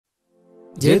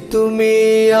যে তুমি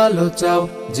আলো চাও,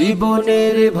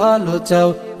 জীবনের ভালো চাও,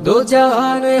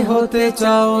 দোজাহানে হতে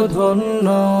চাও ধন্য।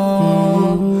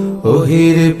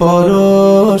 ওহির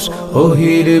পরশ,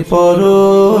 ওহির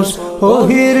পরশ,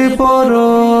 ওহির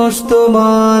পরশ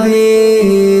তোমারই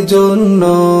জন্য।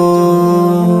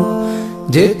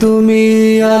 যে তুমি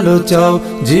আলো চাও,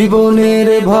 জীবনের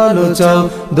ভালো চাও,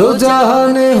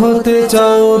 দোজাহানে হতে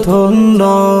চাও ধন্য।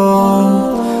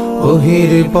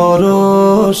 ওহির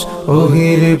পরশ,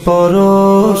 ওহির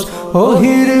পরশ,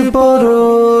 ওহির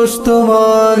পরশ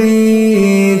তোমারই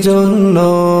জন্য।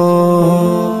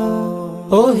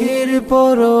 ওহির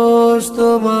পরশ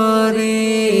তোমারই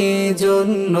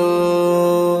জন্য।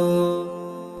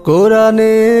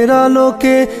 কোরআনের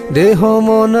আলোকে দেহ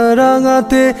মন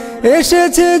রাঙাতে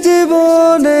এসেছে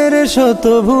জীবনের শত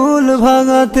ভুল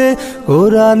ভাঙাতে।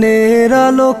 কোরআনের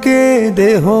আলোকে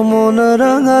দেহ মন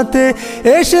রাঙাতে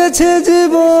এসেছে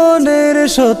জীবনের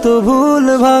শত ভুল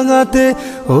ভাঙাতে।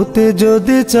 হতে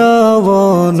যদি চাও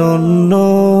অনন্য,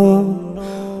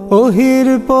 ওহির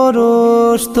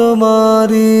পরশ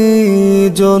তোমারই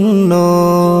জন্য।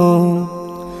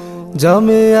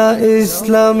 জামিয়া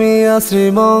ইসলামিয়া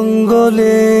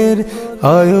শ্রীমঙ্গলের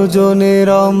আয়োজনে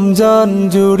রমজান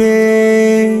জুড়ে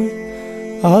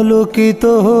আলোকিত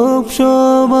হোক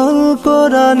সমাল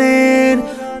কোরআনের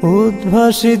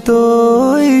উদ্ভাসিত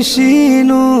ঐশী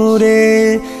নূরে।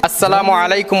 আসসালামু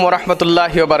আলাইকুম ওয়া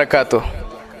রাহমাতুল্লাহি ওয়া বারাকাতুহু।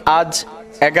 আজ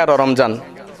 11 রমজান।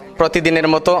 প্রতিদিনের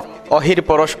মতো অহির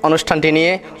পরশ অনুষ্ঠানটি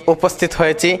নিয়ে উপস্থিত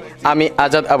হয়েছি আমি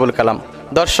আজাদ আবুল কালাম।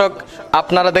 দর্শক,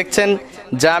 আপনারা দেখছেন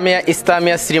জামিয়া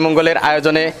ইসলামিয়া শ্রীমঙ্গলের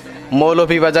আয়োজনে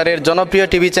মৌলভীবাজারের জনপ্রিয়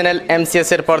টিভি চ্যানেল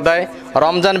MCS-এর পর্দায়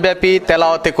রমজানব্যাপী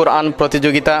তেলাওয়াতে কুরআন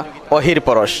প্রতিযোগিতা অহির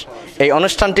পরশ। এই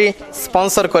অনুষ্ঠানটি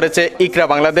স্পন্সর করেছে ইকরা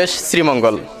বাংলাদেশ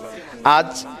শ্রীমঙ্গল। আজ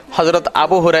হযরত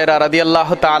আবু হুরায়রা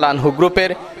রাদিয়াল্লাহু তাআলা আনহু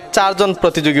গ্রুপের 4 জন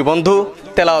প্রতিযোগী বন্ধু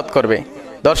তেলাওয়াত করবে।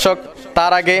 দর্শক,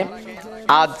 তার আগে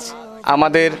আজ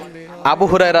আমাদের আবু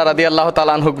হুরায়রা রাদিয়াল্লাহু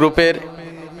তাআলা আনহু গ্রুপের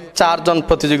 4 জন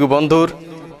প্রতিযোগী বন্ধুর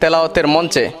তেলাওয়াতের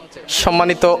মঞ্চে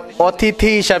সম্মানিত অতিথি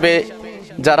হিসাবে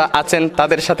যারা আছেন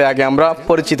তাদের সাথে আগে আমরা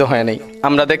পরিচিত হয়ে নেই।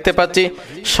 আমরা দেখতে পাচ্ছি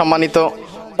সম্মানিত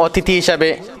অতিথি হিসাবে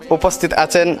উপস্থিত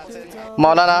আছেন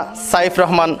মাওলানা সাইফ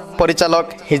রহমান, পরিচালক,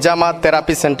 হিজামা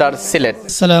থেরাপি সেন্টার, সিলেট।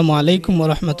 আসসালামু আলাইকুম ওয়া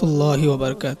রাহমাতুল্লাহি ওয়া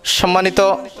বারাকাতুহু। সম্মানিত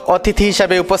অতিথি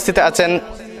হিসাবে উপস্থিত আছেন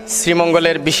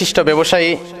শ্রীমঙ্গলের বিশিষ্ট ব্যবসায়ী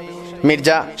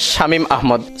মির্জা শামীম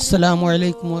আহমদ। আসসালামু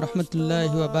আলাইকুম ওয়া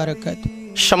রাহমাতুল্লাহি ওয়া বারাকাতুহু।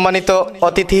 সম্মানিত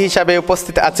অতিথি হিসাবে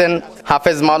উপস্থিত আছেন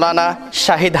হাফেজ মাওলানা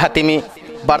শাহিদ হাতিমি,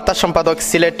 বার্তা সম্পাদক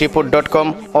সিলেট রিপোর্ট.com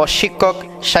ও শিক্ষক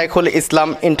শাইখুল ইসলাম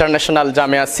ইন্টারন্যাশনাল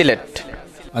জামিয়া সিলেট।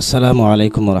 আসসালামু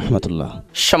আলাইকুম ওয়া রাহমাতুল্লাহ।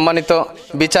 সম্মানিত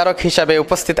বিচারক হিসাবে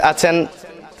উপস্থিত আছেন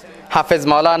হাফেজ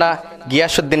মাওলানা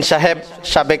গিয়াসউদ্দিন সাহেব,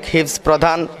 সাবেক হিফজ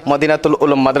প্রধান, মদিনাতুল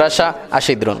উলুম মাদ্রাসা,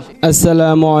 আশিদ্রুন।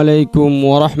 আসসালামু আলাইকুম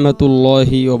ওয়া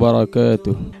রাহমাতুল্লাহি ওয়া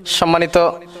বারাকাতুহু। সম্মানিত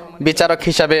বিচারক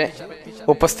হিসাবে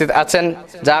উপস্থিত আছেন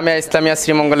জামিয়া ইসলামিয়া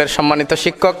শ্রীমঙ্গলের সম্মানিত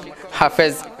শিক্ষক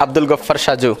হাফেজ আব্দুল গফফার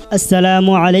সাজু।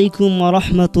 আসসালামু আলাইকুম ওয়া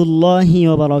রাহমাতুল্লাহি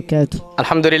ওয়া বারাকাতুহু।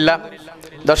 আলহামদুলিল্লাহ।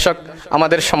 দর্শক,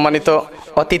 আমাদের সম্মানিত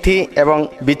অতিথি এবং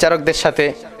বিচারকদের সাথে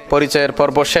পরিচয়ের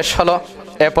পর্ব শেষ হলো।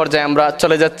 এ পর্যায়ে আমরা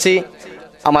চলে যাচ্ছি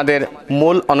আমাদের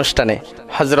মূল অনুষ্ঠানে।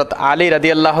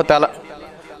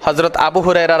 হযরত আবু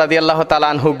হুরায়রা রাদিয়াল্লাহু তাআলা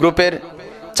আনহু গ্রুপের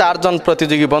 4 জন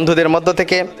প্রতিযোগী বন্ধুদের মধ্য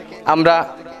থেকে আমরা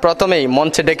প্রথমেই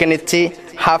মঞ্চে ডেকে নিচ্ছি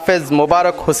হাফেজ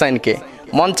মুবারক হুসাইনকে।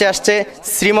 মঞ্চে আসছে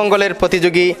শ্রীমঙ্গলের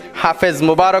প্রতিযোগী হাফেজ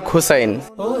মুবারক হুসাইন।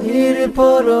 ওহির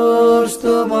পরশ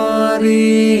তোমারই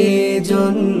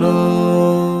জন্য।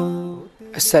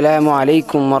 আসসালামু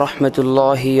আলাইকুম ওয়া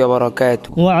রাহমাতুল্লাহি ওয়া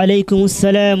বারাকাতুহু। ওয়া আলাইকুমুস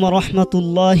সালাম ওয়া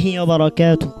রাহমাতুল্লাহি ওয়া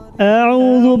বারাকাতুহু।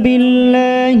 আউযু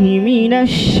বিল্লাহি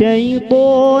মিনাশ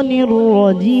শাইতানির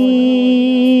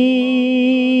রাজীম।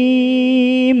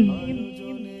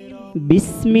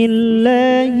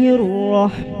 বিসমিল্লাহির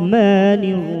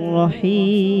রহমানির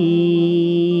রহিম।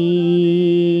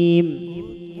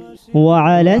 ওয়া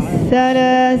আলাস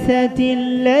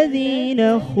সালাসাতিল্লাযীনা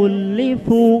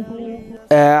খুল্লিফু।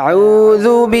 أعوذ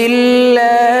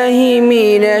بالله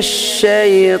من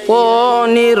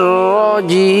الشيطان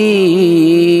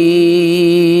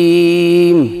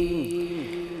الرجيم.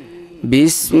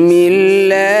 بسم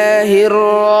الله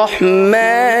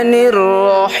الرحمن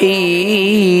الرحيم.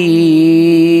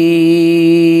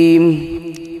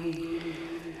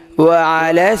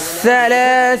 وعلى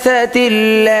الثلاثة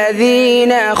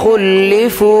الذين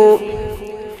خلفوا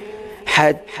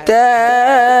حتى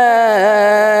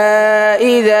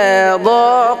إذا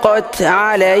ضاقت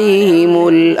عليهم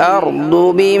الأرض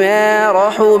بما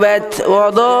رحبت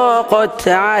وضاقت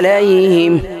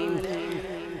عليهم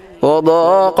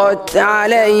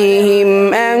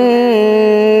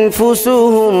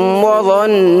أنفسهم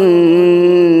وظنوا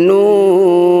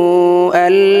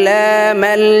أن لا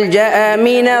ملجأ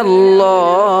من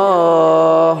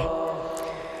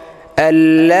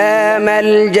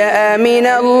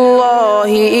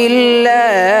الله إلا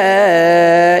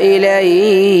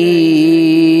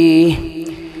إليه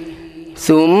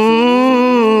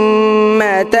ثم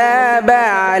تاب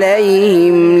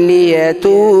عليهم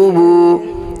ليتوبوا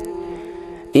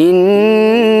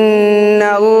إن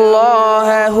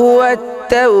الله هو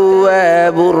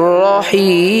التواب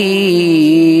الرحيم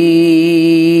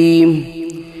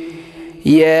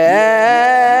يا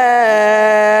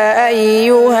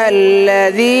أيها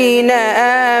الذين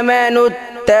آمنوا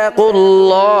اتقوا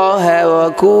الله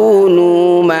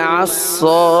وكونوا مع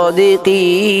الصادقين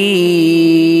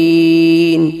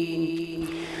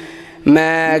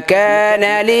ما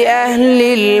كان لأهل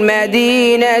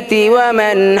المدينة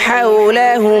ومن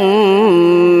حولهم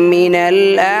من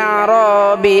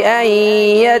الأعراب أن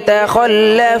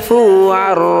يتخلفوا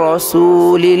عن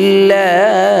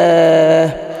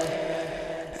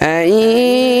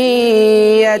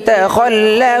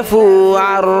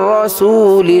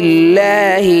رسول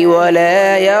الله ولا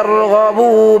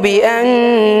يرغبوا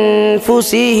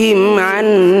بأنفسهم عن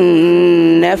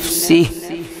نفسه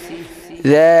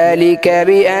ذلك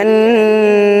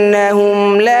بأنهم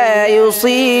لا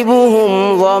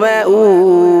يصيبهم ظمأ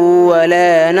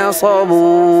ولا نصب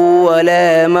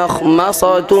ولا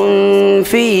مخمصة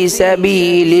في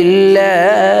سبيل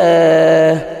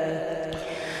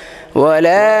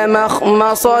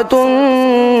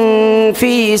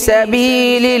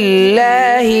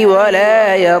الله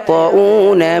ولا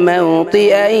يطؤون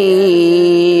موطئا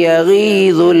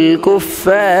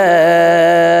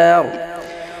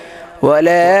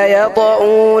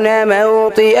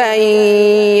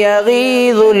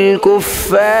يغيظ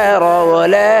الكفار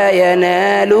ولا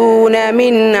ينالون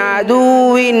من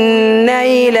عدو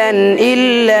نيلا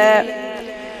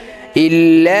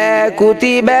إلا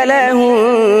كتب لهم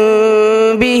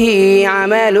به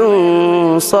عمل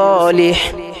صالح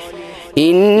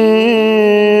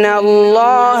إن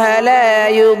الله لا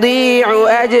يضيع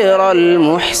أجر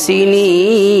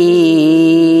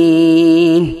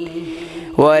المحسنين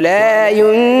ولا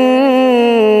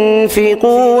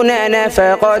ينفقون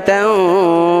نفقة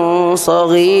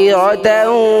صغيرة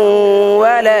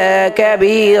ولا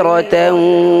كبيرة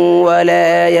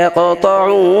ولا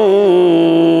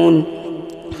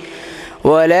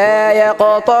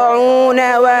يقطعون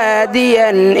واديا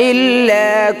إلا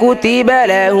كتب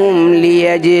لهم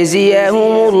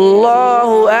ليجزيهم الله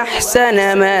أحسن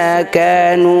ما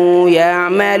كانوا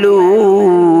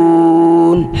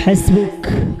يعملون حسبك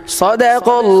صدق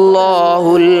الله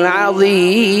العظيم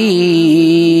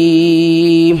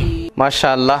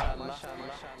মাশাআল্লাহ।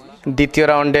 দ্বিতীয়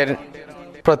রাউন্ডের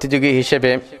প্রতিযোগী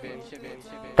হিসেবে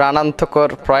প্রাণান্তকর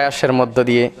প্রয়াসের মধ্য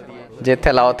দিয়ে যে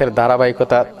তেলাওয়াতের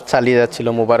ধারাবাহিকতা চালিয়ে যাচ্ছিল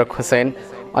মুবারক হোসেন,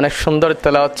 অনেক সুন্দর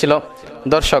তেলাওয়াত ছিল।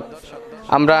 দর্শক,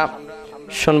 আমরা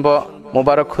শুনব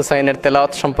মুবারক হোসেনের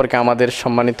তেলাওয়াত সম্পর্কে আমাদের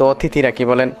সম্মানিত অতিথিরা কি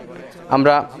বলেন।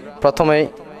 আমরা প্রথমেই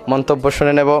মন্তব্য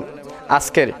শুনে নেব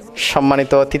আজকের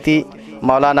সম্মানিত অতিথি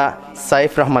মাওলানা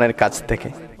সাইফ রহমানের কাছ থেকে।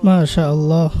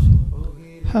 মাশাআল্লাহ,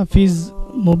 হাফিজ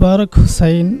মুবারক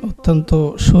হুসাইন অত্যন্ত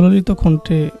সুললিত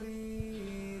কণ্ঠে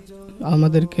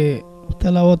আমাদেরকে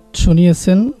তেলাওয়াত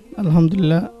শুনিয়েছেন।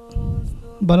 আলহামদুলিল্লাহ,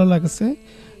 ভালো লাগছে।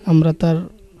 আমরা তার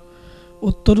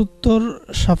উত্তর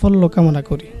সাফল্য কামনা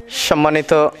করি।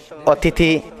 সম্মানিত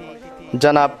অতিথি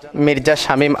জনাব মির্জা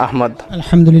শামীম আহমদ।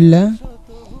 আলহামদুলিল্লাহ,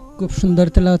 খুব সুন্দর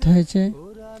তেলাওয়াত হয়েছে।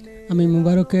 আমি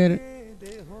মুবারকের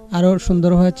আরও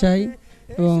সুন্দর হওয়া চাই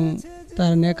এবং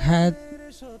তার নেক হায়াত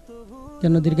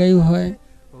যেন দীর্ঘায়ু হয়।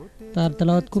 তার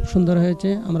তেলাওয়াত খুব সুন্দর হয়েছে,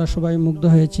 আমরা সবাই মুগ্ধ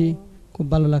হয়েছি, খুব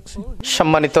ভালো লাগছে।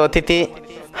 সম্মানিত অতিথি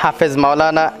হাফেজ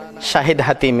মাওলানা শাহিদ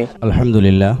হাতিমি।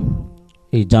 আলহামদুলিল্লাহ,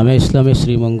 এই জামিয়া ইসলামী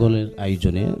শ্রীমঙ্গলের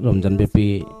আয়োজনে রমজানব্যাপী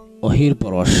অহির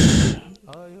পরশ,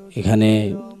 এখানে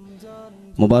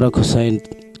মুবারক হোসেন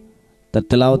তার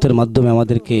তেলাওয়াতের মাধ্যমে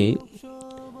আমাদেরকে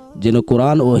যেন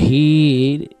কোরআন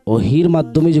ওহির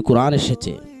মাধ্যমে যে কোরআন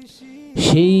এসেছে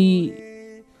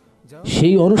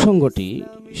সেই অনুষঙ্গটি,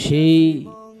 সেই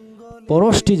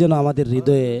পরশটি যেন আমাদের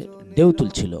হৃদয়ে ঢেউ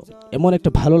তুলছিল, এমন একটা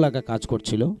ভালো লাগা কাজ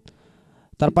করছিল।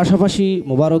 তার পাশাপাশি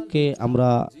মুবারককে আমরা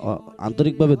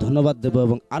আন্তরিকভাবে ধন্যবাদ দেব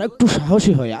এবং আরেকটু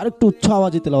সাহসী হয়ে আরেকটু উচ্চ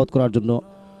আওয়াজে তেলাওয়াত করার জন্য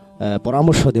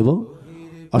পরামর্শ দেব।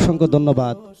 অসংখ্য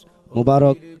ধন্যবাদ।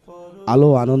 মুবারক আলো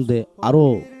আনন্দে আরও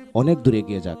অনেক দূরে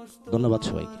এগিয়ে যাক। ধন্যবাদ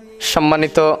সবাইকে।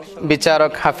 সম্মানিত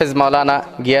বিচারক হাফেজ মাওলানা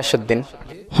গিয়াসউদ্দিন।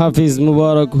 হাফিজ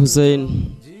মুবারক হুসেন,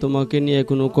 তোমাকে নিয়ে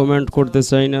কোনো কমেন্ট করতে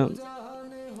চাই না।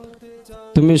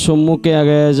 তুমি সম্মুখে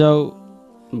আগায় যাও,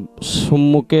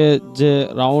 সম্মুখে যে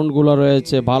রাউন্ডগুলো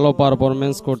রয়েছে ভালো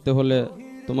পারফরমেন্স করতে হলে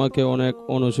তোমাকে অনেক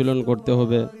অনুশীলন করতে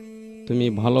হবে। তুমি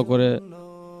ভালো করে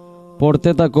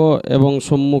পড়তে থাকো এবং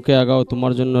সম্মুখে আগাও,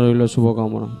 তোমার জন্য রইল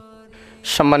শুভকামনা।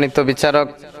 সম্মানিত বিচারক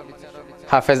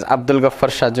হাফেজ আব্দুল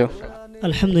গফফার সাজু।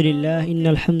 আলহামদুলিল্লাহ,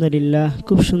 আলহামদুলিল্লাহ,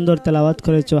 খুব সুন্দর তেলাওয়াত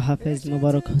করেছো হাফেজ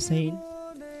মোবারক হোসেন।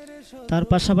 তার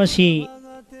পাশাপাশি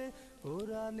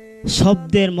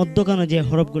শব্দের মধ্যখানে যে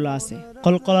হরফগুলো আছে,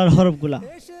 কলকলার হরফগুলা,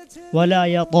 ওয়ালা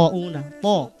ইয়াতাউনা, ত,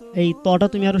 এই তটা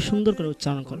তুমি আরো সুন্দর করে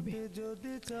উচ্চারণ করবে।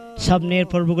 সামনের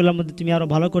পর্বগুলোর মধ্যে তুমি আরো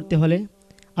ভালো করতে হলে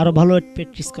আরো ভালো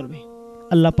প্র্যাকটিস করবে।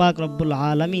 আল্লাহ পাক রব্বুল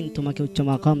আলামিন তোমাকে উচ্চ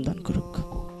মাকাম দান করুক।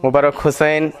 মোবারক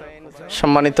হোসেন,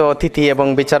 সম্মানিত অতিথি এবং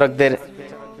বিচারকদের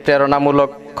প্রেরণামূলক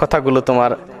কথাগুলো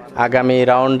তোমার আগামী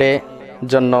রাউন্ডে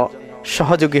জন্য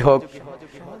সহযোগী হোক।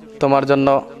 তোমার জন্য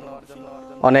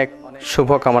অনেক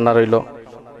শুভকামনা রইল।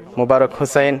 মোবারক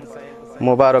হোসেন,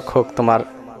 মোবারক হোক তোমার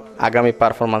আগামী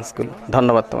পারফরমেন্সগুলো।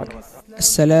 ধন্যবাদ তোমাকে।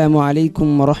 আসসালামু আলাইকুম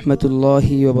ওয়া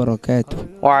রাহমাতুল্লাহি ওয়া বারাকাতুহু।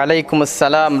 ওয়ালাইকুম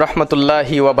আসসালাম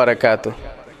রহমতুল্লাহি ওয়া বারাকাতুহু।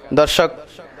 দর্শক,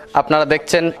 আপনারা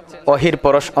দেখছেন অহির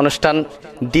পরশ অনুষ্ঠান।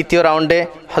 দ্বিতীয় রাউন্ডে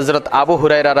হযরত আবু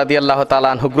হুরায়রা রাদিয়াল্লাহু তাআলা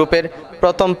আনহু গ্রুপের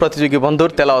প্রথম প্রতিযোগী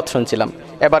বন্ধুর তেলাওয়াত শুনছিলাম।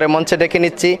 এবারে মঞ্চে ডেকে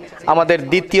নিচ্ছি আমাদের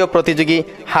দ্বিতীয় প্রতিযোগী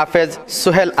হাফেজ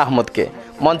সুহেল আহমদকে।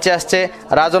 মঞ্চে আসছে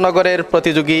রাজনগরের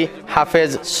প্রতিযোগী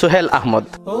হাফেজ সুহেল আহমদ।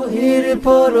 ওহির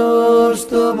পরশ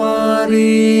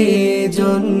তোমারই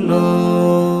জন্য।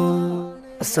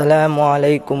 আসসালামু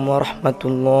আলাইকুম ওয়া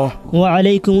রাহমাতুল্লাহ।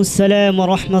 وعليكم السلام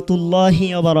ورحمة الله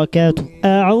وبركاته.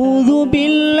 أعوذ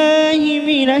بالله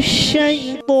من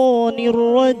الشيطان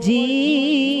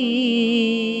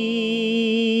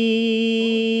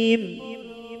الرجيم.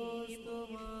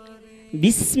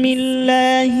 بسم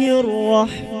الله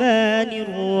الرحمن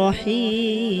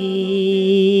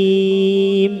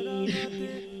الرحيم.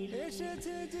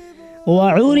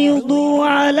 وعرضوا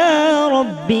على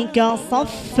ربك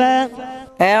صفا.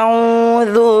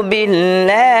 أعوذ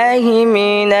بالله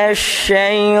من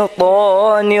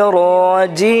الشيطان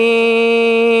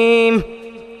الرجيم.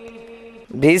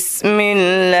 بسم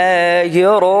الله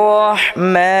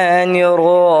الرحمن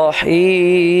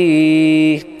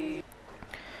الرحيم.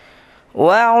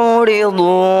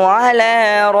 وعرضوا على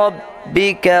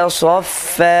ربك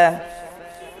صفا.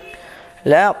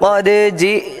 لقد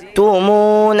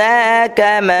جئتمونا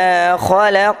كما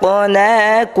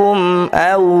خلقناكم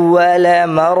أول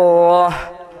مرة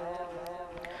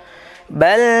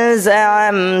بل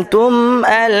زعمتم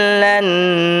أن لن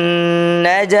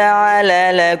نجعل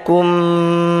لكم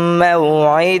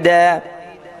موعدا.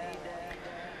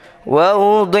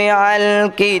 ووضع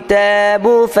الكتاب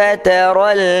فترى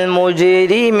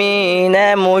المجرمين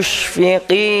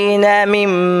مشفقين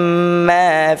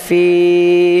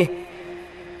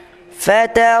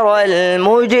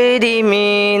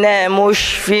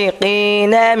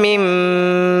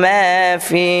مما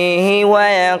فيه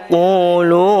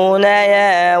ويقولون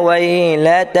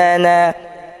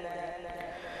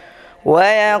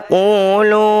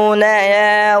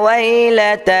يا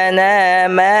ويلتنا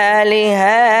ما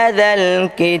لهذا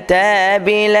الكتاب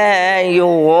لا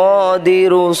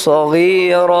يغادر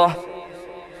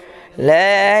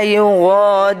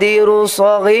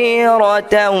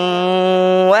صغيرة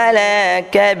ولا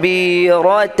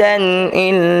كبيرة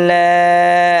إلا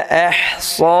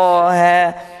أحصاها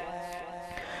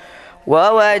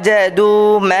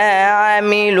ووجدوا ما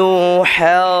عملوا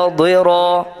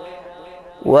حاضرا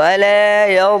ولا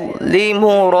يظلم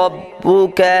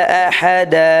ربك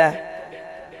أحدا.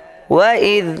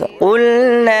 وإذ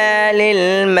قلنا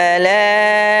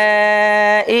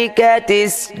للملائكة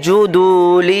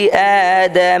اسجدوا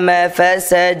لآدم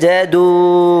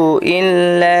فسجدوا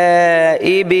إلا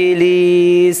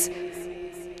إبليس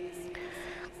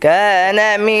كان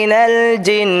من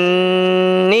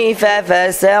الجن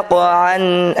ففسق عن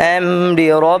أمر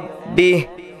ربه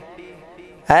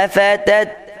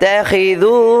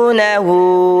أفتتخذونه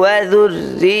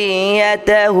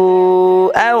وذريته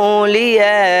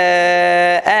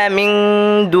أولياء من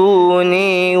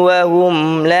دوني وهم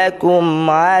لكم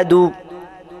عدو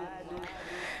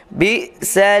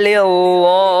بئس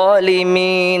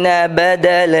للظالمين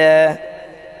بدلا.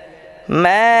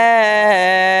 ما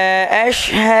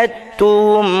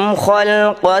أشهدتهم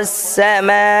خلق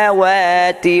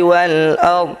السماوات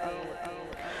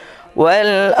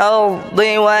والأرض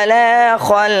ولا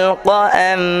خلق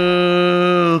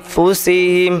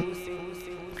أنفسهم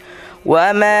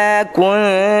وما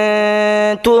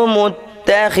كنت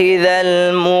متخذ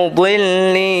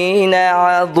المضلين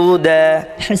عضدا.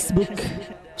 حسبك.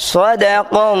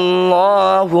 صدق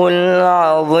الله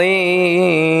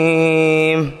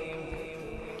العظيم.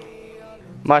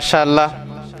 মাশাআল্লাহ,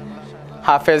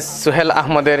 হাফেজ সোহেল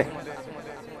আহমদের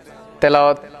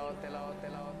তেলাওয়াত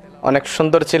অনেক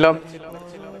সুন্দর ছিল।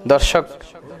 দর্শক,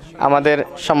 আমাদের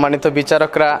সম্মানিত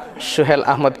বিচারকরা সোহেল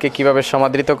আহমদকে কিভাবে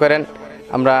সমাদৃত করেন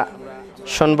আমরা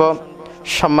শুনব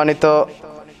সম্মানিত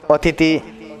অতিথি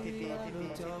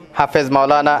হাফেজ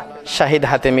মাওলানা শাহিদ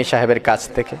হাতেমি সাহেবের কাছ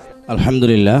থেকে।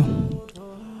 আলহামদুলিল্লাহ,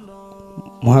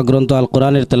 মহাগ্রন্থ আল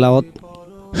কোরআনের তেলাওয়াত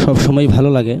সবসময় ভালো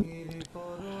লাগে।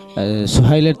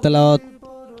 সোহাইলের তেলাওয়াত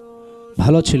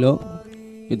ভালো ছিল,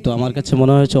 কিন্তু আমার কাছে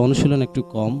মনে হয়েছে অনুশীলন একটু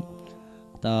কম।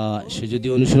 তা সে যদি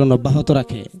অনুশীলন অব্যাহত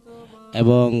রাখে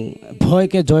এবং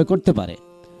ভয়কে জয় করতে পারে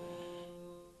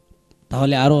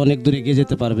তাহলে আরও অনেক দূর এগিয়ে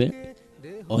যেতে পারবে।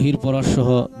 অহির পরশ সহ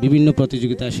বিভিন্ন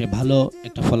প্রতিযোগিতায় সে ভালো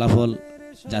একটা ফলাফল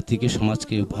জাতিকে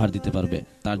সমাজকে উপহার দিতে পারবে,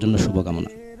 তার জন্য শুভকামনা।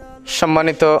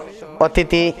 সম্মানিত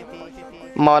অতিথি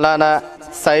মাওলানা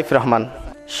সাইফ রহমান,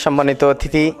 সম্মানিত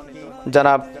অতিথি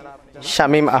জনাব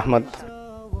শামীম আহমদ।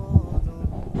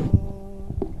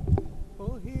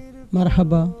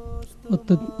 মারহাবা,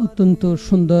 অত্যন্ত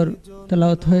সুন্দর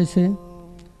তেলাওয়াত হয়েছে।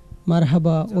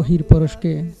 মারহাবা ওহির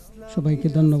পরশকে সবাইকে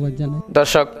ধন্যবাদ জানাই।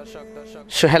 দর্শক,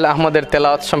 সোহেল আহমদের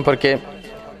তেলাওয়াত সম্পর্কে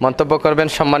মন্তব্য করবেন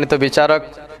সম্মানিত বিচারক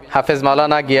হাফেজ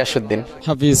মাওলানা গিয়াসউদ্দিন।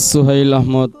 হাফিজ সোহাইল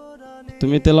আহমদ,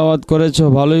 তুমি তেলাওয়াত করেছো,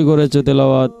 ভালোই করেছো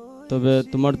তেলাওয়াত। তবে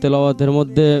তোমার তেলাওয়াতের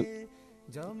মধ্যে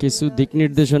কিছু দিক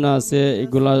নির্দেশনা আছে,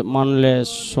 এগুলা মানলে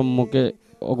সম্মুখে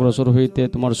অগ্রসর হইতে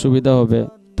তোমার সুবিধা হবে।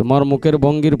 তোমার মুখের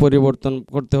ভঙ্গির পরিবর্তন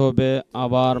করতে হবে।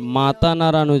 আবার মাথা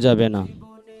নাড়ানো যাবে না,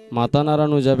 মাথা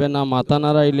নাড়ানো যাবে না। মাথা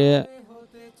নাড়াইলে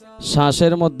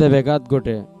শ্বাসের মধ্যে ব্যাঘাত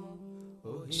ঘটে।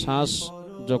 শ্বাস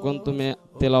যখন তুমি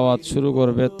তেলাওয়াত শুরু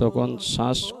করবে তখন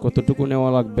শ্বাস কতটুকু নেওয়া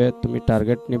লাগবে তুমি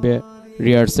টার্গেট নিবে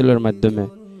রিহার্সেলের মাধ্যমে।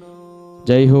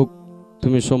 যাই হোক,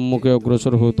 তুমি সম্মুখে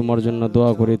অগ্রসর হও, তোমার জন্য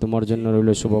দোয়া করি, তোমার জন্য রইল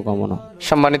শুভকামনা।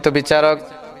 সম্মানিত বিচারক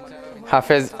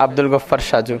হাফেজ আব্দুল গফফার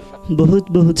সাজু। বহুত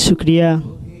বহুত শুক্রিয়া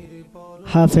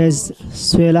হাফেজ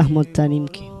সোহেল আহমদ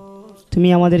তানিমকে, তুমি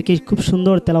আমাদেরকে খুব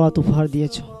সুন্দর তেলাওয়াত উপহার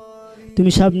দিয়েছো।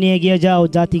 তুমি সব নিয়ে গিয়ে যাও,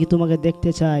 জাতিকে তোমাকে দেখতে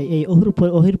চায় এই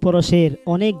অহির পরশের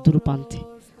অনেক দূর প্রান্তে।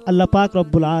 আল্লাহ পাক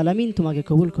রব্বুল আলামিন তোমাকে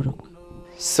কবুল করুক।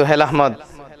 সোহেল আহমদ,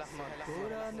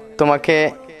 তোমাকে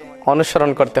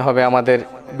অনুসরণ করতে হবে আমাদের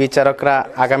বিচারকরা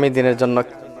আগামী দিনের জন্য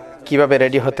কিভাবে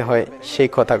রেডি হতে হয় সেই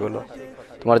কথাগুলো।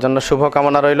 তোমার জন্য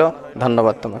শুভকামনা রইল।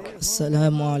 ধন্যবাদ তোমাকে।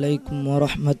 আসসালামু আলাইকুম ওয়া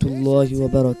রাহমাতুল্লাহি ওয়া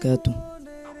বারাকাতুহু।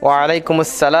 ওয়ালাইকুম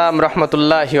আসসালাম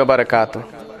রহমতুল্লাহি ওয়া বারাকাতুহু।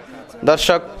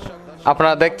 দর্শক,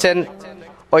 আপনারা দেখছেন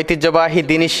ঐতিহ্যবাহী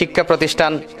দ্বীনি শিক্ষা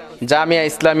প্রতিষ্ঠান জামিয়া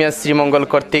ইসলামিয়া শ্রীমঙ্গল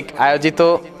কর্তৃক আয়োজিত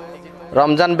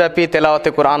রমজানব্যাপী তেলাওয়াতে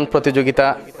কোরআন প্রতিযোগিতা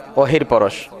ওহির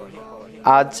পরশ।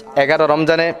 আজ 11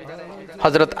 রমজানে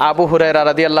হজরত আবু হুরায়রা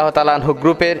রাদিয়াল্লাহু তাআলা আনহু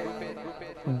গ্রুপের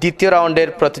দ্বিতীয় রাউন্ডের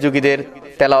প্রতিযোগীদের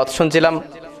তেলাওয়াত শুনছিলাম।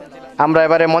 আমরা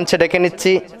এবারে মঞ্চে ডেকে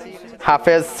নিচ্ছি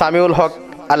হাফেজ সামিউল হক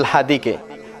আল হাদিকে।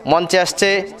 মঞ্চে আসছে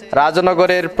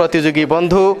রাজনগরের প্রতিযোগী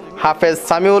বন্ধু হাফেজ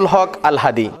সামিউল হক আল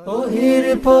হাদি। ওহির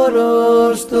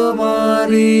পরশ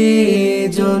তোমারই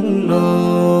জন্য।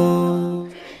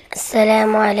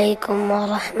 আসসালামু আলাইকুম ওয়া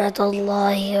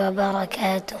রাহমাতুল্লাহি ওয়া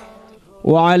বারাকাতুহু।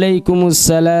 ওয়ালাইকুম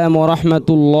আসসালাম ওয়া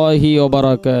রাহমাতুল্লাহি ওয়া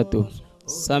বারাকাতুহু।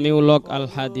 সামিউল হক আল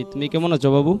হাদি, তুমি কেমন আছো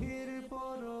বাবু?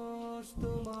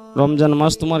 রমজান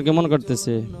মাস তোমার কেমন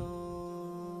কাটতেছে?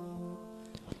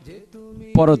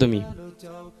 পড়ো তুমি।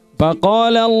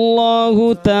 فقال الله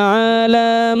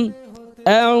تعالى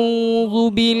أعوذ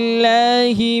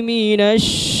بالله من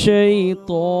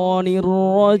الشيطان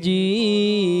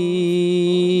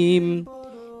الرجيم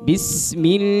بسم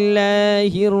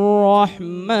الله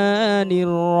الرحمن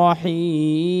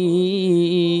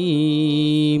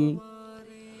الرحيم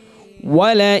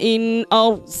ولئن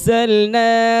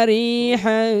أرسلنا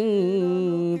ريحا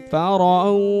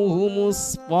فرأوه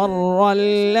مصفرا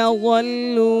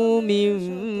لظلوا من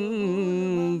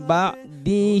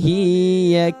بعده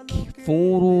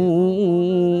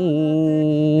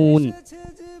يكفرون.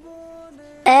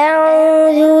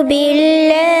 أعوذ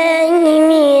بالله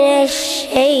من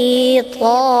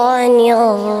الشيطان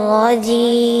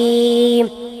الرجيم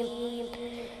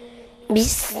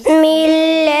بسم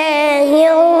الله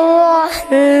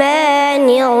الرحمن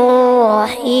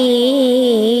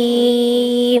الرحيم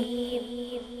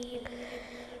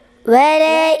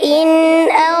ولئن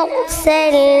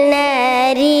أرسلنا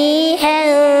ريحا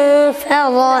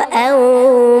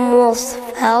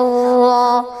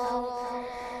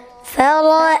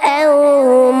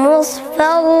فرأوه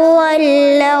مصفرا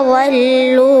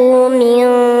لظلوا من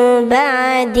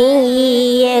بعده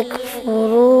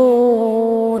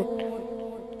يكفرون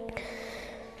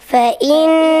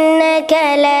فإنك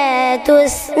لا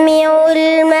تسمع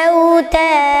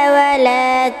الموتى ولا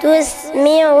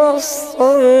تسمع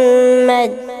الصم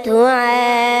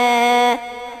الدعاء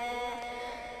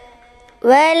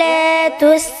ولا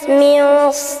تسمع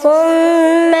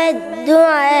الصم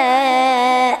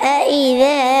الدعاء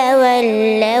إذا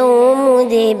ولوا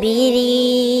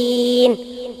مدبرين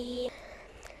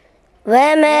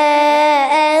وما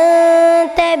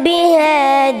أنت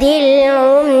بهاد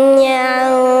العمي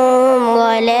عن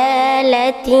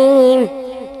ضلالتهم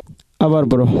আবার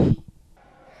পড়ো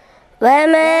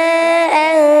وما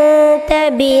أنت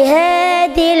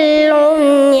بهاد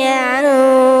العمي عن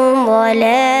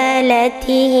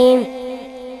ضلالتهم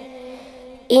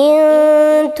إن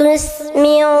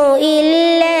تسمع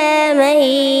إلا من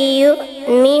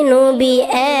يؤمن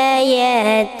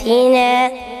بآياتنا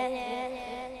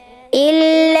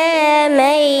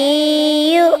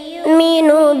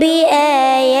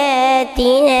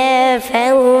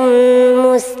فهم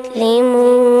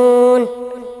مسلمون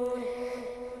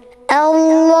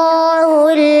الله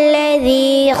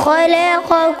الذي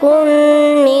خلقكم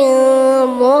من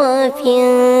ضعف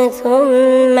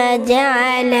ثم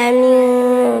جعل من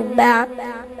بعد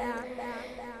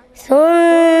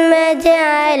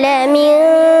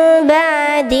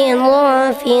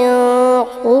ضعف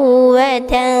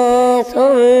قوة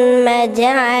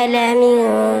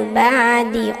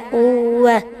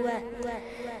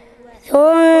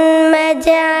ثم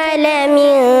جعل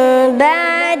من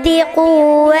بعد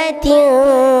قوة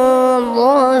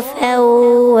ضعفا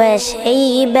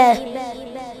وشيبة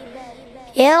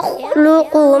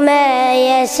يخلق ما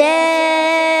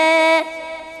يشاء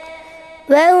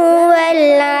وهو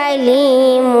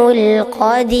العليم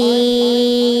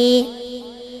القدير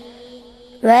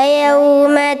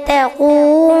ويوم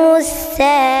تقوم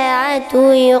الساعة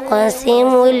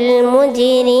يقسم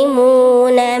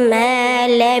المجرمون ما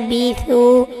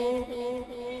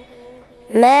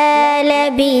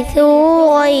لبثوا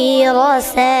غير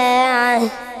ساعة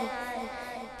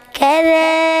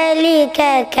كذلك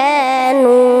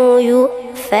كانوا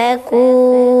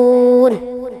يؤفكون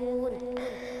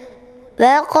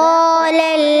وقال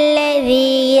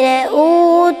الذين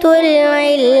أوتوا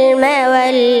العلم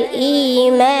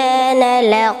والإيمان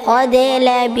لقد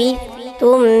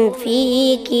لبثتم في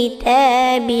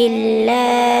كتاب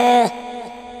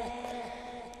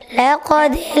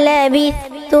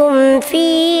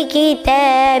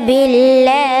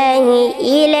الله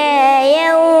إلى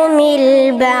يوم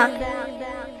البعث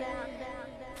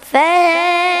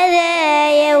فهذا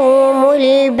يوم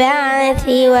البعث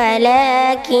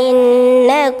ولكنكم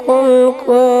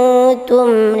كنتم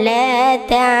لا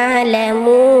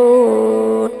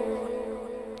تعلمون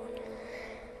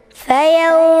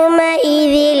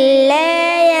فيومئذ لا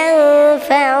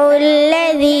ينفع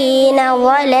الذين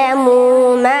ظلموا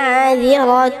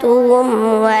معذرتهم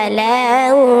ولا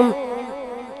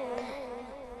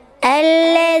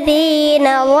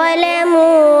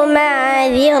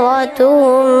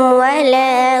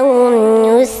هم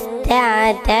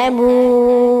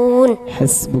يستعتبون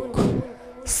حسبك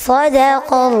صدق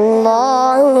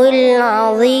الله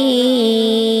العظيم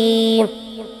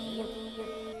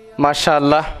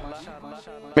মাশাআল্লাহ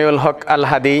মিউল হক আল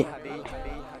হাদি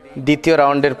দ্বিতীয়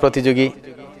রাউন্ডের প্রতিযোগী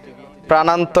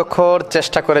প্রাণান্তকর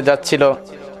চেষ্টা করে যাচ্ছিল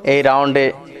এই রাউন্ডে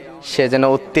সে যেন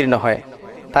উত্তীর্ণ হয়।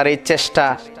 তার এই চেষ্টা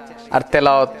আর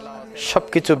তেলাওয়াত সব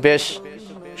কিছু বেশ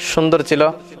সুন্দর ছিল।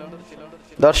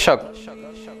 দর্শক,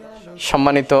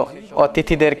 সম্মানিত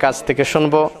অতিথিদের কাছ থেকে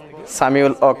শুনব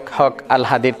সামিউল হক আল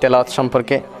হাদির তেলাওয়াত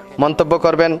সম্পর্কে। মন্তব্য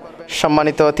করবেন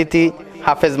সম্মানিত অতিথি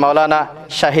হাফেজ মাওলানা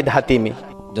শাহিদ হাতিমি।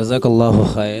 জাযাকাল্লাহু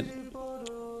খায়ের।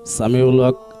 সামিউল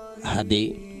হক হাদি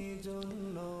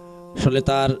আসলে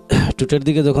তার টুটের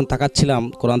দিকে যখন তাকাচ্ছিলাম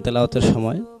কোরআন তেলাওয়াতের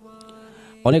সময়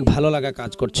অনেক ভালো লাগা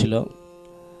কাজ করছিল,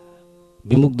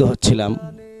 বিমুগ্ধ হচ্ছিলাম।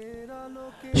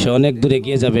 সে অনেক দূরে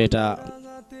এগিয়ে যাবে এটা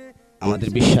আমাদের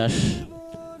বিশ্বাস।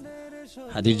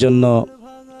 হাদির জন্য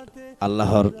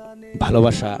আল্লাহর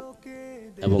ভালোবাসা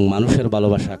এবং মানুষের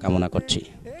ভালোবাসা কামনা করছি।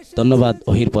 ধন্যবাদ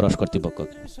ওহির পরশ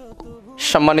কর্তৃপক্ষকে।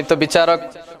 সম্মানিত বিচারক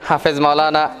হাফেজ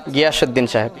মাওলানা গিয়াসউদ্দিন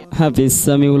সাহেব। হাফিজ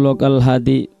সামিউল হক আল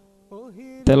হাদি,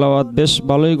 তেলাওয়াত বেশ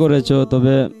ভালোই করেছো,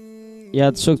 তবে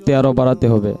ইয়াদ শক্তি আরও বাড়াতে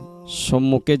হবে।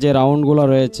 সম্মুখে যে রাউন্ডগুলো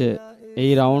রয়েছে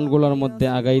এই রাউন্ডগুলোর মধ্যে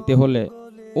আগাইতে হলে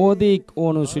অধিক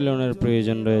অনুশীলনের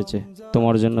প্রয়োজন রয়েছে।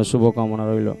 তোমার জন্য শুভকামনা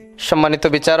রইল। সম্মানিত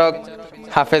বিচারক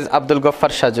হাফেজ আব্দুল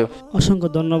গফফার সাজু। অসংখ্য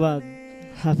ধন্যবাদ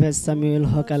হাফেজ সামিউল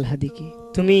হক আল হাদিকে।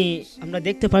 আমরা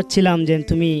দেখতে পাচ্ছিলাম যে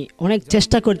তুমি অনেক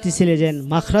চেষ্টা করতেছিলে যে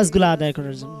মাখরাজগুলো আদায়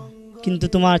করার জন্য, কিন্তু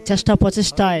তোমার চেষ্টা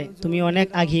প্রচেষ্টায় তুমি অনেক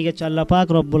আগিয়ে গেছো। আল্লাহ পাক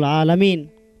রব্বুল আলামিন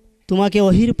তোমাকে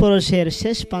ওহির পরশের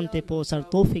শেষ প্রান্তে পৌঁছার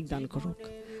তৌফিক দান করুক।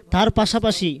 তার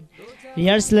পাশাপাশি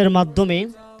রিহার্সালের মাধ্যমে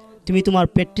তুমি তোমার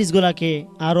প্র্যাকটিসগুলোকে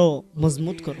আরও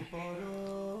মজবুত করো।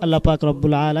 আল্লাহ পাক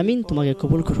রব্বুল আলামিন তোমাকে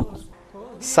কবুল করুক।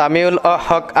 সামিউল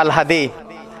হক আল হাদি,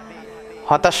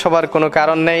 হতাশ হবার কোনো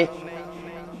কারণ নেই।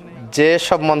 যে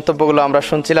সব মন্তব্যগুলো আমরা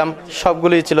শুনছিলাম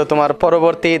সবগুলোই ছিল তোমার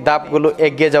পরবর্তী ধাপগুলো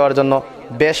এগিয়ে যাওয়ার জন্য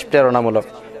বেশ প্রেরণামূলক।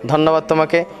 ধন্যবাদ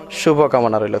তোমাকে,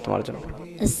 শুভকামনা রইল তোমার জন্য।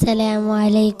 আসসালামু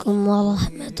আলাইকুম ওয়া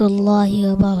রাহমাতুল্লাহি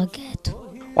ওয়া বারাকাতুহু।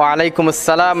 ওয়ালাইকুম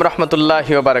আসসালাম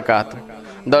রহমতুল্লাহি ওয়া বারাকাতুহু।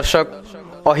 দর্শক,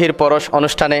 অহির পরশ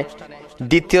অনুষ্ঠানে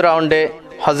দ্বিতীয় রাউন্ডে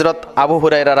হজরত আবু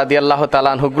হুরায়রা রাদিয়াল্লাহু তাআলা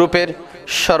আনহু গ্রুপের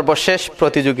সর্বশেষ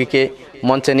প্রতিযোগীকে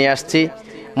মঞ্চে নিয়ে আসছি।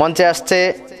 মঞ্চে আসছে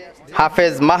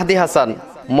হাফেজ মাহদি হাসান,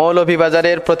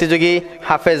 মৌলভীবাজারের প্রতিযোগী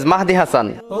হাফেজ মাহদি হাসান।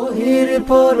 ওহির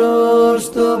পরশ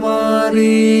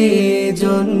তোমারই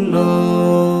জন্য।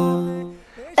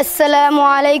 আসসালামু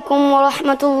আলাইকুম ওয়া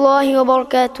রাহমাতুল্লাহি ওয়া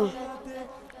বারাকাতুহু।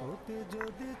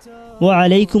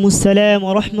 ওয়ালাইকুম আসসালাম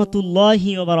ওয়া রাহমাতুল্লাহি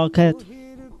ওয়া বারাকাতুহু।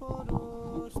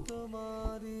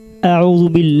 أعوذ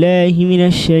بالله من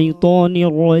الشيطان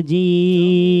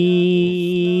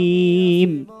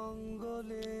الرجيم.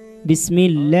 بسم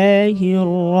الله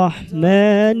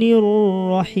الرحمن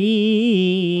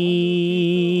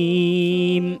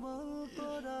الرحيم.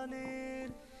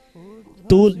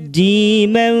 ترجي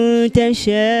من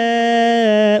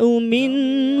تشاء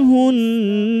منهن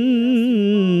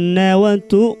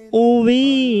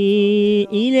وتؤوي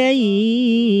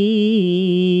إليك.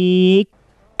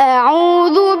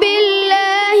 أعوذ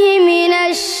بالله من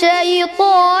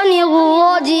الشيطان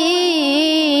الرجيم.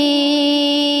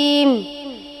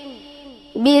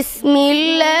 بسم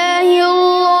الله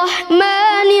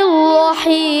الرحمن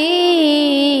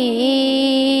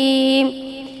الرحيم.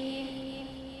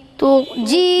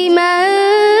 ترجي من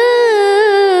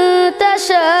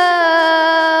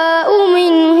تشاء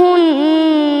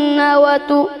منهن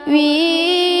وتؤوي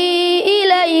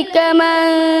إليك من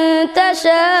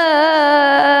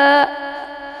تشاء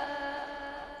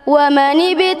ومن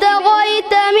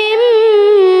ابتغيت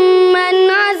ممن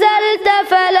عزلت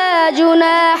فلا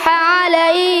جناح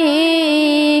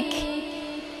عليك.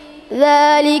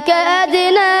 ذلك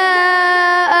أدنى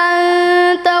أن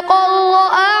تقر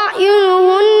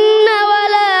أعينهن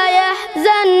ولا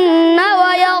يحزن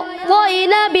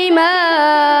ويرضين بما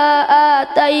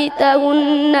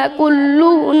آتيتهن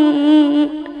كلهن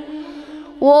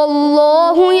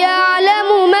والله يعلم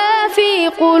ما في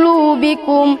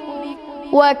قلوبكم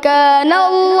وكان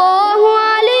الله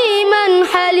عليما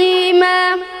حليما.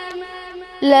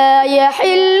 لا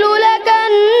يحل لك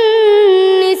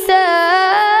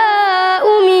النساء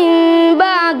من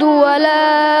بعد ولا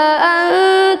أن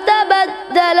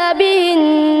تبدل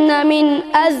بهن من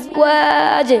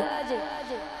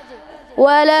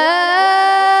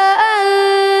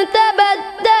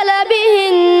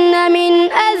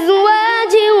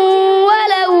أزواج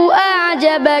ولو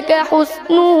أعجبك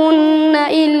حسنهن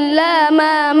إلا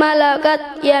ما ملكت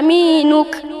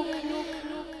يمينك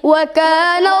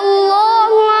وكان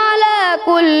الله على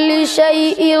كل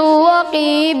شيء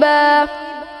رقيبا.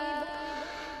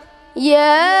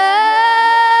 يا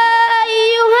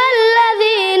أيها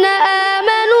الذين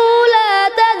آمنوا لا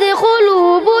تدخلوا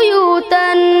بيوت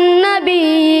النبي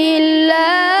إلا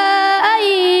أن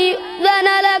يؤذن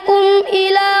لكم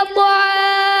إلى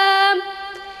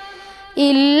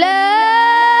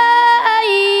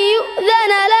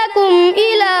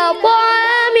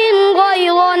طعام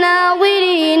غير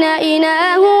ناظرين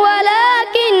إناه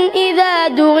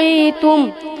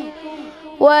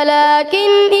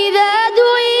ولكن إذا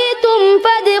دعيتم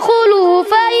فادخلوا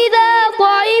فإذا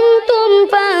طعمتم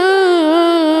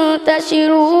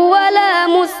فانتشروا ولا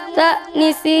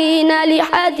مستأنسين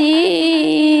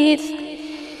لحديث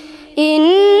إن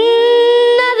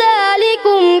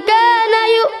ذلكم كان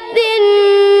يؤذي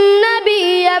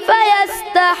النبي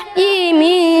فيستحيي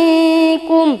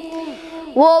منكم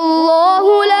والله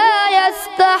لا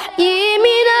يستحيي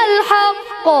من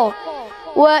الحق.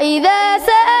 وإذا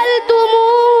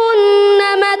سألتموهن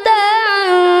متاعا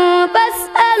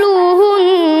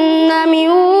فاسألوهن من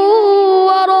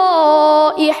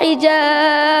وراء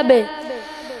حجاب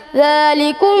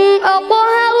ذلكم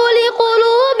أطهر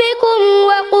لقلوبكم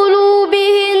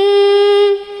وقلوبهن.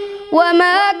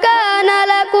 وما كان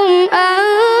لكم أن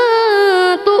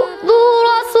تؤذوا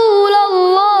رسول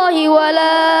الله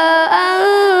ولا أن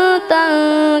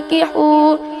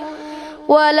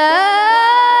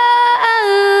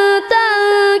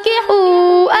تنكحوا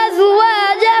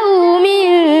أزواجه من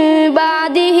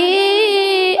بعده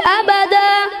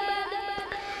أبدا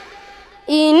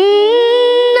إن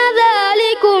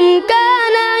ذلكم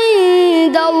كان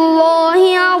عند الله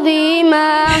عظيما.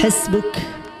 حسبك.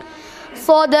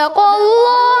 صدق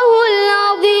الله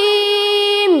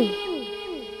العظيم.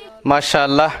 ما شاء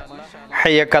الله.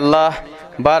 حياك الله.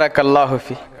 بارك الله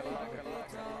فيك.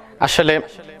 আসলে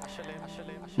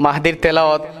মাহদির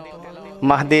তেলাওয়াত,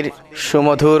 মাহদির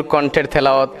সুমধুর কণ্ঠের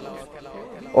তেলাওয়াত,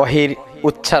 ওহির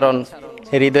উচ্চারণ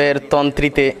হৃদয়ের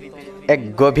তন্ত্রীতে এক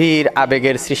গভীর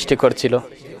আবেগের সৃষ্টি করছিল।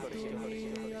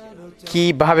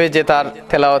 কিভাবে যে তার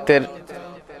তেলাওয়াতের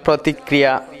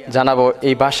প্রতিক্রিয়া জানাবো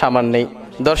এই ভাষা আমার নেই।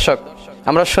 দর্শক,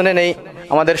 আমরা শুনে নেই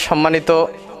আমাদের সম্মানিত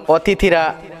অতিথিরা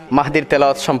মাহদির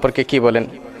তেলাওয়াত সম্পর্কে কি বলেন।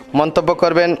 মন্তব্য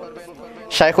করবেন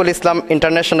শাইখুল ইসলাম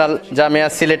ইন্টারন্যাশনাল জামিয়া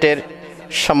সিলেটের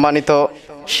সম্মানিত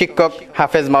শিক্ষক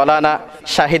হাফেজ মাওলানা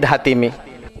শাহিদ হাতিমি।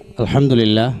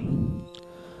 আলহামদুলিল্লাহ,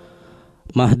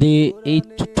 মাহদি এই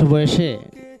ছোট্ট বয়সে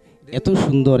এত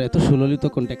সুন্দর, এত সুললিত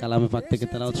কণ্ঠে কালামে পাক থেকে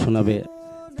তেলাওয়াত শোনাবে,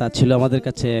 তা ছিল আমাদের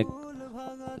কাছে এক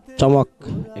চমক,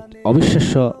 এক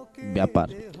অবিশ্বাস্য ব্যাপার।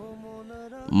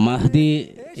 মাহদি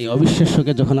এই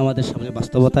অবিশ্বাস্যকে যখন আমাদের সামনে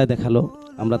বাস্তবতায় দেখালো,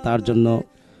 আমরা তার জন্য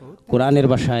কোরআনের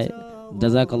ভাষায়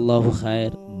জাযাকাল্লাহু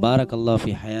খায়ের, বারাকাল্লাহু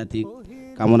ফি হায়াতিক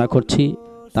কামনা করছি।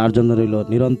 তার জন্য রইল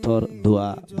নিরন্তর দোয়া,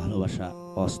 ভালোবাসা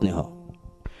ও স্নেহ।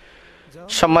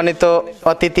 সম্মানিত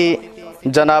অতিথি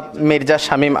জনাব মির্জা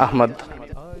শামীম আহমদ।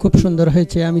 খুব সুন্দর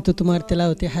হয়েছে। আমি তো তোমার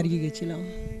তেলাওয়াতে হারিয়ে গেছিলাম,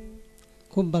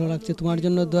 খুব ভালো লাগছে। তোমার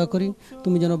জন্য দোয়া করি,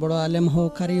 তুমি যেন বড় আলেম হও,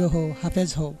 কারিও হও, হাফেজ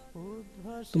হও।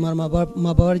 তোমার মা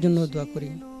বাবার জন্য দোয়া করি,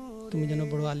 তুমি যেন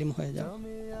বড় আলিম হয়ে যাও।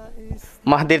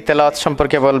 মাহদির তেলাওয়াত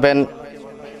সম্পর্কে বলবেন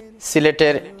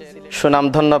সিলেটের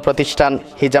সুনামধন্য প্রতিষ্ঠান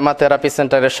হিজামা থেরাপি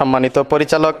সেন্টারের সম্মানিত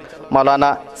পরিচালক মাওলানা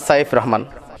সাইফ রহমান।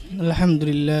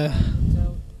 আলহামদুলিল্লাহ,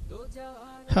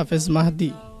 হাফেজ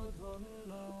মাহদি,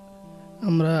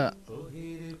 আমরা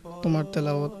তোমার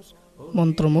তেলাওয়াত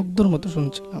মন্ত্রমুগ্ধর মতো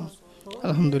শুনছিলাম।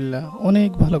 আলহামদুলিল্লাহ, অনেক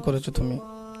ভালো করেছো তুমি।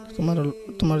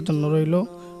 তোমার জন্য রইল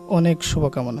অনেক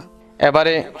শুভকামনা।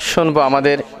 এবারে শুনবো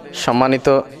আমাদের সম্মানিত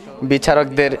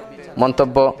বিচারকদের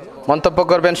মন্তব্য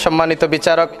করবেন সম্মানিত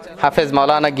বিচারক হাফেজ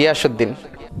মাওলানা গিয়াসউদ্দিন।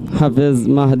 হাফেজ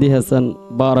মাহদি হাসান,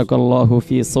 বারাকাল্লাহু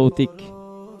ফি সৌতিক,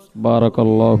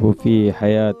 বারাকাল্লাহু ফি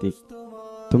হায়াতিক।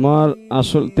 তোমার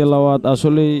আসল তেলাওয়াত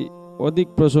আসলেই অধিক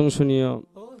প্রশংসনীয়।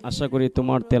 আশা করি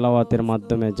তোমার তেলাওয়াতের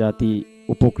মাধ্যমে জাতি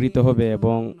উপকৃত হবে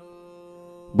এবং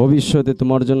ভবিষ্যতে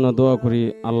তোমার জন্য দোয়া করি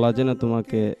আল্লাহ যেন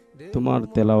তোমাকে তোমার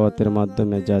তেলাওয়াতের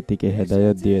মাধ্যমে জাতিকে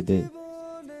হেদায়েত দিয়ে দেয়।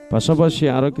 পাশাপাশি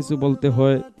আরও কিছু বলতে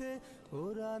হয়,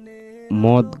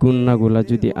 মদ গুন্নাগুলা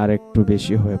যদি আরেকটু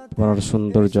বেশি হয়, পড়ার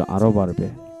সৌন্দর্য আরও বাড়বে।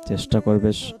 চেষ্টা করবে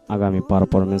আগামী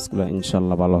পারফরমেন্সগুলো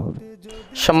ইনশাল্লাহ ভালো হবে।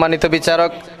 সম্মানিত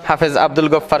বিচারক হাফেজ আব্দুল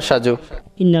গফফার সাজু।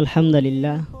 ইন্নাল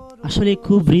হামদুলিল্লাহ, আসলে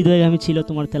খুব হৃদয়গামী ছিল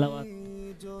তোমার তেলাওয়াত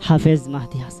হাফেজ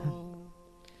মাহদি হাসান।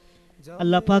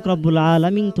 আল্লাহ পাক রব্বুল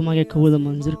আলামিন তোমাকে কবুল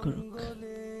মঞ্জুর করুক।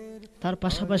 তার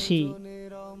পাশাপাশি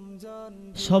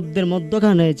শব্দের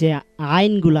মধ্যখানে যে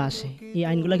আইনগুলো আসে, এই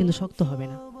আইনগুলো কিন্তু শক্ত হবে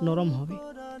না, নরম হবে।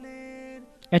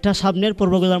 এটা সামনের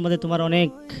পর্বগুলোর মধ্যে তোমার অনেক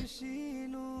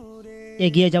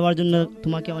এগিয়ে যাওয়ার জন্য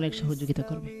তোমাকে অনেক সহযোগিতা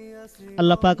করবে।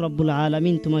 আল্লাহ পাক রব্বুল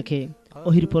আলামিন তোমাকে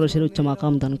ওহির পরশের উচ্চ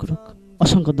মাকাম দান করুক।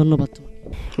 অসংখ্য ধন্যবাদ তোমাকে।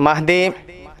 মাহদি,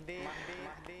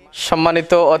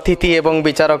 সম্মানিত অতিথি এবং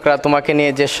বিচারকরা তোমাকে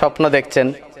নিয়ে যে স্বপ্ন দেখছেন,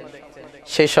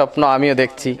 সেই স্বপ্ন আমিও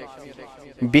দেখছি।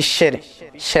 বিশ্বের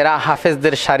সেরা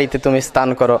হাফেজদের সারিতে তুমি স্থান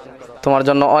করো, তোমার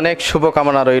জন্য অনেক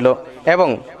শুভকামনা রইল। এবং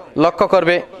লক্ষ্য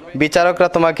করবে বিচারকরা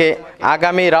তোমাকে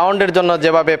আগামী রাউন্ডের জন্য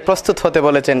যেভাবে প্রস্তুত হতে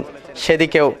বলেছেন,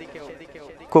 সেদিকেও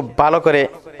খুব ভালো করে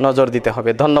নজর দিতে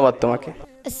হবে। ধন্যবাদ তোমাকে।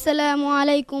 আসসালামু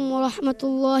আলাইকুম ওয়া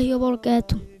রাহমাতুল্লাহি ওয়া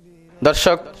বারাকাতুহু।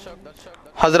 দর্শক,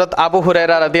 হযরত আবু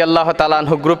হুরায়রা রাদিয়াল্লাহু তাআলা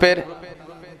আনহু গ্রুপের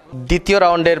দ্বিতীয়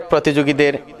রাউন্ডের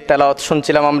প্রতিযোগীদের তেলাওয়াত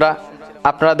শুনছিলাম আমরা।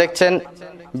 আপনারা দেখছেন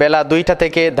বেলা 2টা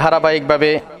থেকে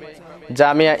ধারাবাহিকভাবে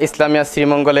জামিয়া ইসলামিয়া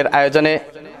শ্রীমঙ্গলের আয়োজনে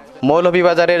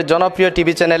মৌলভীবাজারের জনপ্রিয়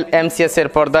টিভি চ্যানেল MCS এর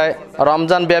পর্দায়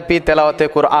রমজান ব্যাপী তেলাওয়াতে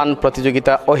কুরআন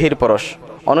প্রতিযোগিতা ওহির পরশ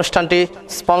অনুষ্ঠানটি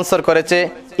স্পন্সর করেছে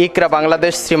ইকরা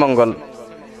বাংলাদেশ শ্রীমঙ্গল।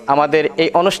 আমাদের এই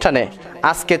অনুষ্ঠানে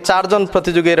আজকে 4 জন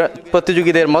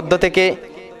প্রতিযোগীদের মধ্য থেকে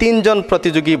 3 জন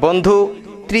প্রতিযোগী বন্ধু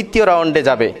তৃতীয় রাউন্ডে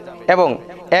যাবে এবং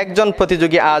 1 জন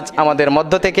প্রতিযোগী আজ আমাদের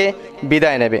মধ্য থেকে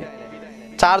বিদায় নেবে।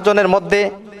 4 জনের মধ্যে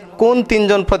কোন 3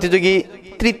 জন প্রতিযোগী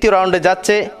তৃতীয় রাউন্ডে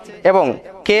যাচ্ছে এবং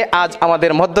কে আজ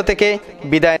আমাদের মধ্য থেকে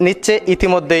বিদায় নিচ্ছে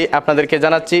ইতিমধ্যেই আপনাদেরকে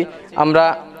জানাচ্ছি। আমরা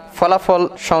ফলাফল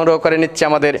সংগ্রহ করে নিচ্ছি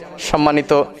আমাদের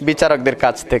সম্মানিত বিচারকদের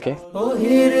কাছ থেকে।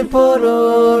 ওহির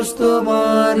পরশ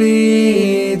তোমারই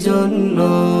জন্য।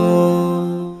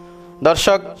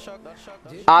 দর্শক,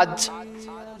 আজ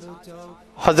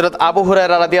হযরত আবু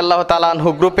হুরায়রা রাদিয়াল্লাহু তাআলা আনহু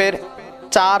গ্রুপের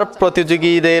 4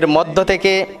 প্রতিযোগীদের মধ্য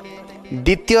থেকে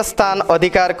দ্বিতীয় স্থান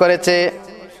অধিকার করেছে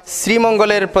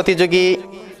শ্রীমঙ্গলের প্রতিযোগী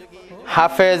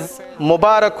হাফেজ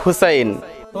মুবারক হুসাইন।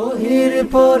 ওহির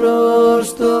পরশ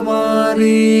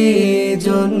তোমারই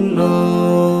জন্য।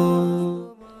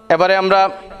 এবারে আমরা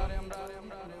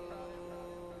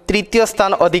তৃতীয়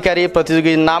স্থান অধিকারী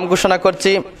প্রতিযোগীর নাম ঘোষণা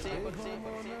করছি।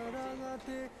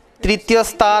 তৃতীয়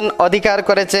স্থান অধিকার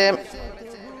করেছে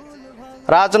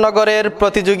রাজনগরের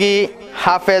প্রতিযোগী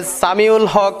হাফেজ সামিউল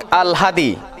হক আল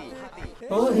হাদি।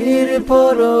 ওহির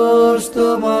পরশ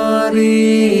তোমারই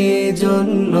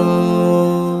জন্য।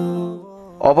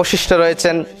 অবশিষ্ট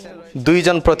রয়েছেন 2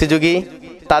 জন প্রতিযোগী,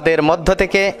 তাদের মধ্য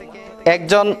থেকে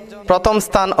একজন প্রথম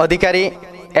স্থান অধিকারী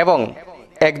এবং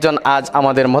একজন আজ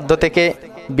আমাদের মধ্য থেকে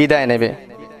বিদায় নেবে।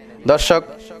 দর্শক,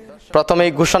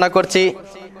 প্রথমেই ঘোষণা করছি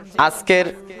আজকের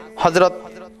হযরত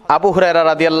আবু হুরায়রা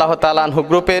রাদিয়াল্লাহু তাআলা আনহু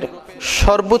গ্রুপের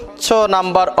সর্বোচ্চ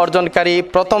নাম্বার অর্জনকারী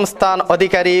প্রথম স্থান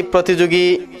অধিকারী প্রতিযোগী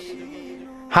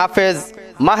হাফেজ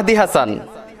মাহদি হাসান।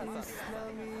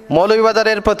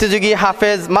 মৌলভীবাজারের প্রতিযোগী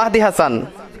হাফেজ মাহদি হাসান।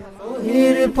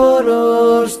 ওহির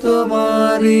পরশ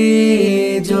তোমারই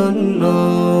জন্য।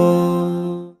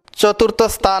 চতুর্থ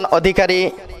স্থান অধিকারী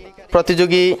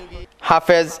প্রতিযোগী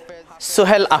হাফেজ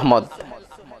সোহেল আহমদ।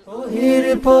 ওহির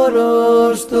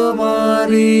পরশ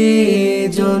তোমারই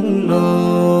জন্য।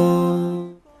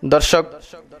 দর্শক,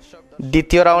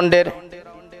 দ্বিতীয় রাউন্ডের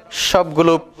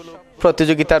সবগুলো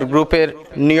প্রতিযোগিতার গ্রুপের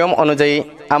নিয়ম অনুযায়ী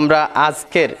আমরা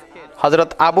আজকের হযরত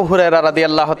আবু হুরায়রা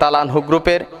রাদিয়াল্লাহু তাআলা আনহু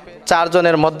গ্রুপের 4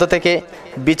 জনের মধ্য থেকে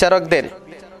বিচারকদের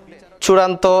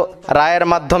চূড়ান্ত রায়ের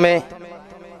মাধ্যমে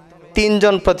 3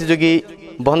 জন প্রতিযোগী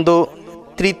বন্ধু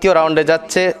তৃতীয় রাউন্ডে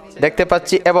যাচ্ছে দেখতে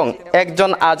পাচ্ছি এবং একজন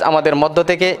আজ আমাদের মধ্য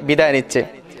থেকে বিদায় নিচ্ছে।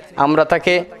 আমরা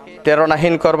তাকে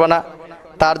প্রেরণাহীন করব না,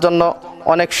 তার জন্য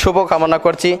অনেক শুভ কামনা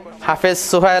করছি। হাফেজ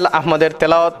সোহেল আহমদের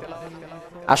তেলাওয়াত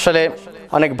আসলে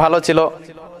অনেক ভালো ছিল,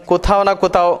 কোথাও না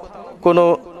কোথাও কোনো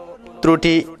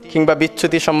ত্রুটি কিংবা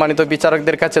বিচ্যুতি সম্মানিত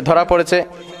বিচারকদের কাছে ধরা পড়েছে।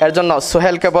 এর জন্য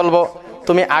সোহেলকে বলবো,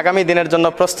 তুমি আগামী দিনের জন্য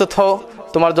প্রস্তুত হও,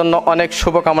 তোমার জন্য অনেক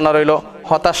শুভকামনা রইল।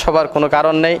 হতাশ হবার কোনো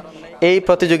কারণ নেই। এই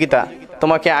প্রতিযোগিতা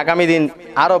তোমাকে আগামী দিন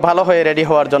আরও ভালো হয়ে রেডি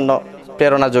হওয়ার জন্য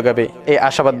প্রেরণা যোগাবে, এই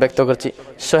আশাবাদ ব্যক্ত করছি।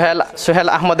 সোহেল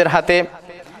আহমদের হাতে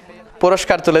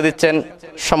পুরস্কার তুলে দিচ্ছেন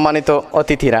সম্মানিত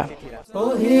অতিথিরা।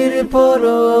 ওহির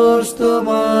পরশ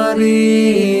তোমারই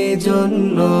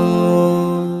জন্য।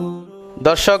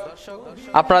 দর্শক,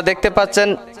 আপনারা দেখতে পাচ্ছেন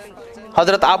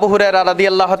হযরত আবু হুরায়রা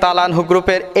রাদিয়াল্লাহু তাআলা আনহু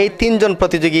গ্রুপের এই 3 জন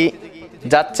প্রতিযোগী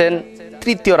যাচ্ছেন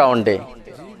তৃতীয় রাউন্ডে।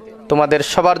 তোমাদের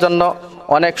সবার জন্য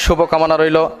অনেক শুভকামনা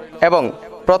রইল এবং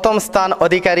প্রথম স্থান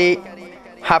অধিকারী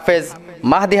হাফেজ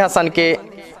মাহদি হাসানকে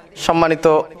সম্মানিত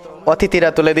অতিথিরা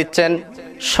তুলে দিচ্ছেন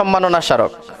সম্মাননা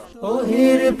স্মারক।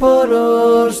 ওহির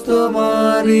পরশ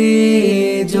তোমারই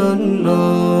জন্য।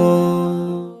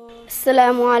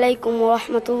 আসসালামু আলাইকুম ওয়া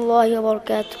রাহমাতুল্লাহি ওয়া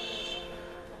বারাকাতুহু।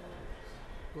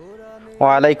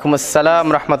 ওয়ালাইকুম আসসালাম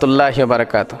রাহমাতুল্লাহি ওয়া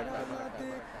বারাকাতুহু।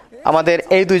 আমাদের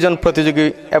এই 2 জন প্রতিযোগী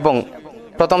এবং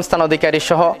প্রথম স্থান অধিকারী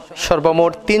সহ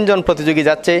সর্বমোট 3 জন প্রতিযোগী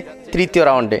যাচ্ছে তৃতীয়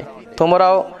রাউন্ডে।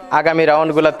 তোমরাও আগামী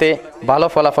রাউন্ডগুলোতে ভালো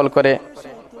ফলাফল করে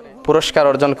পুরস্কার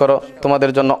অর্জন করো,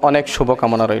 তোমাদের জন্য অনেক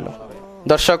শুভকামনা রইল।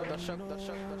 দর্শক,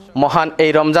 মহান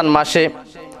এই রমজান মাসে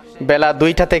বেলা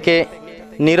 2টা থেকে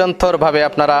নিরন্তরভাবে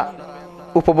আপনারা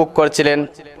উপভোগ করছিলেন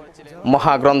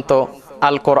মহাগ্রন্থ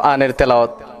আল কোরআনের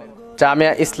তেলাওয়াত।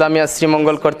 জামিয়া ইসলামিয়া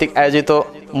শ্রীমঙ্গল কর্তৃক আয়োজিত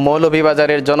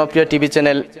মৌলভীবাজারের জনপ্রিয় টিভি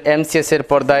চ্যানেল MCS-এর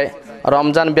পর্দায়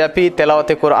রমজান ব্যাপী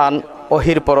তেলাওয়াতে কোরআন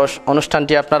ওহির পরশ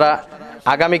অনুষ্ঠানটি আপনারা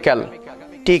আগামীকাল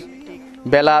ঠিক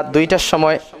বেলা 2টার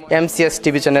সময় MCS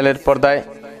টিভি চ্যানেলের পর্দায়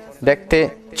দেখতে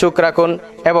চোখ রাখুন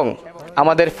এবং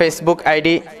আমাদের ফেসবুক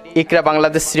আইডি ইকরা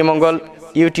বাংলাদেশ শ্রীমঙ্গল,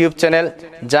 ইউটিউব চ্যানেল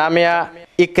জামিয়া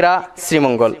ইকরা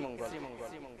শ্রীমঙ্গল,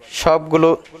 সবগুলো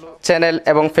চ্যানেল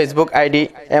এবং ফেসবুক আইডি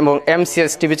এবং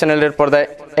MCS টিভি চ্যানেলের পর্দায়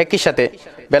একই সাথে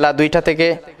বেলা 2টা থেকে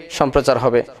সম্প্রচার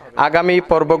হবে। আগামী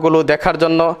পর্বগুলো দেখার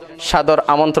জন্য সাদর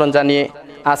আমন্ত্রণ জানিয়ে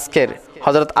আজকের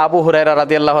হযরত আবু হুরায়রা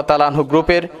রাদিয়াল্লাহু তাআলা আনহু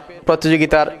গ্রুপের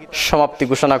প্রতিযোগিতার সমাপ্তি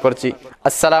ঘোষণা করছি।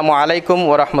 আসসালামু আলাইকুম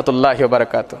ওয়া রাহমাতুল্লাহি ওয়া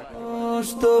বারাকাতুহু।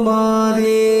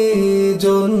 তোমারই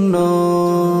জন্য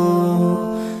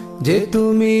যে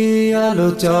তুমি আলো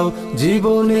চাও,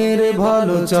 জীবনের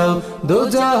ভালো চাও,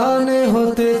 দোজাহানে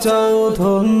হতে চাও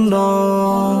ধন্য।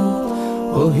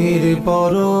 ওহির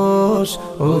পরশ,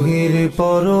 ওহির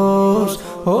পরশ,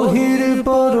 ওহির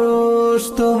পরশ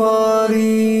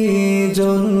তোমারই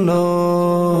জন্য।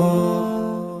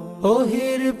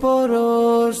 ওহির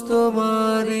পরশ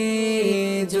তোমারই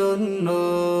জন্য।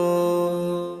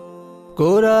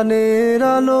 কোরআনের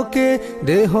আলোকে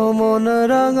দেহ মন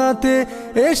রাঙাতে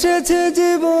এসেছে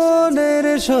জীবনের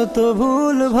শত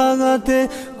ভুল ভাঙাতে।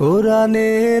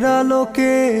 কোরআনের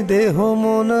আলোকে দেহ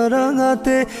মন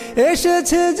রাঙাতে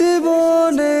এসেছে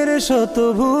জীবনের শত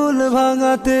ভুল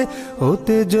ভাঙাতে।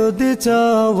 হতে যদি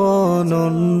চাও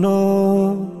অনন্য,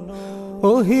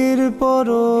 ওহির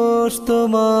পরশ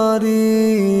তোমারই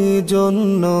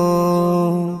জন্য।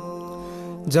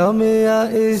 জামিয়া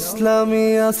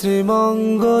ইসলামিয়া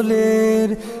শ্রীমঙ্গলের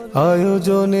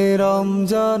আয়োজনে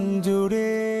রমজান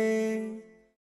জুড়ে।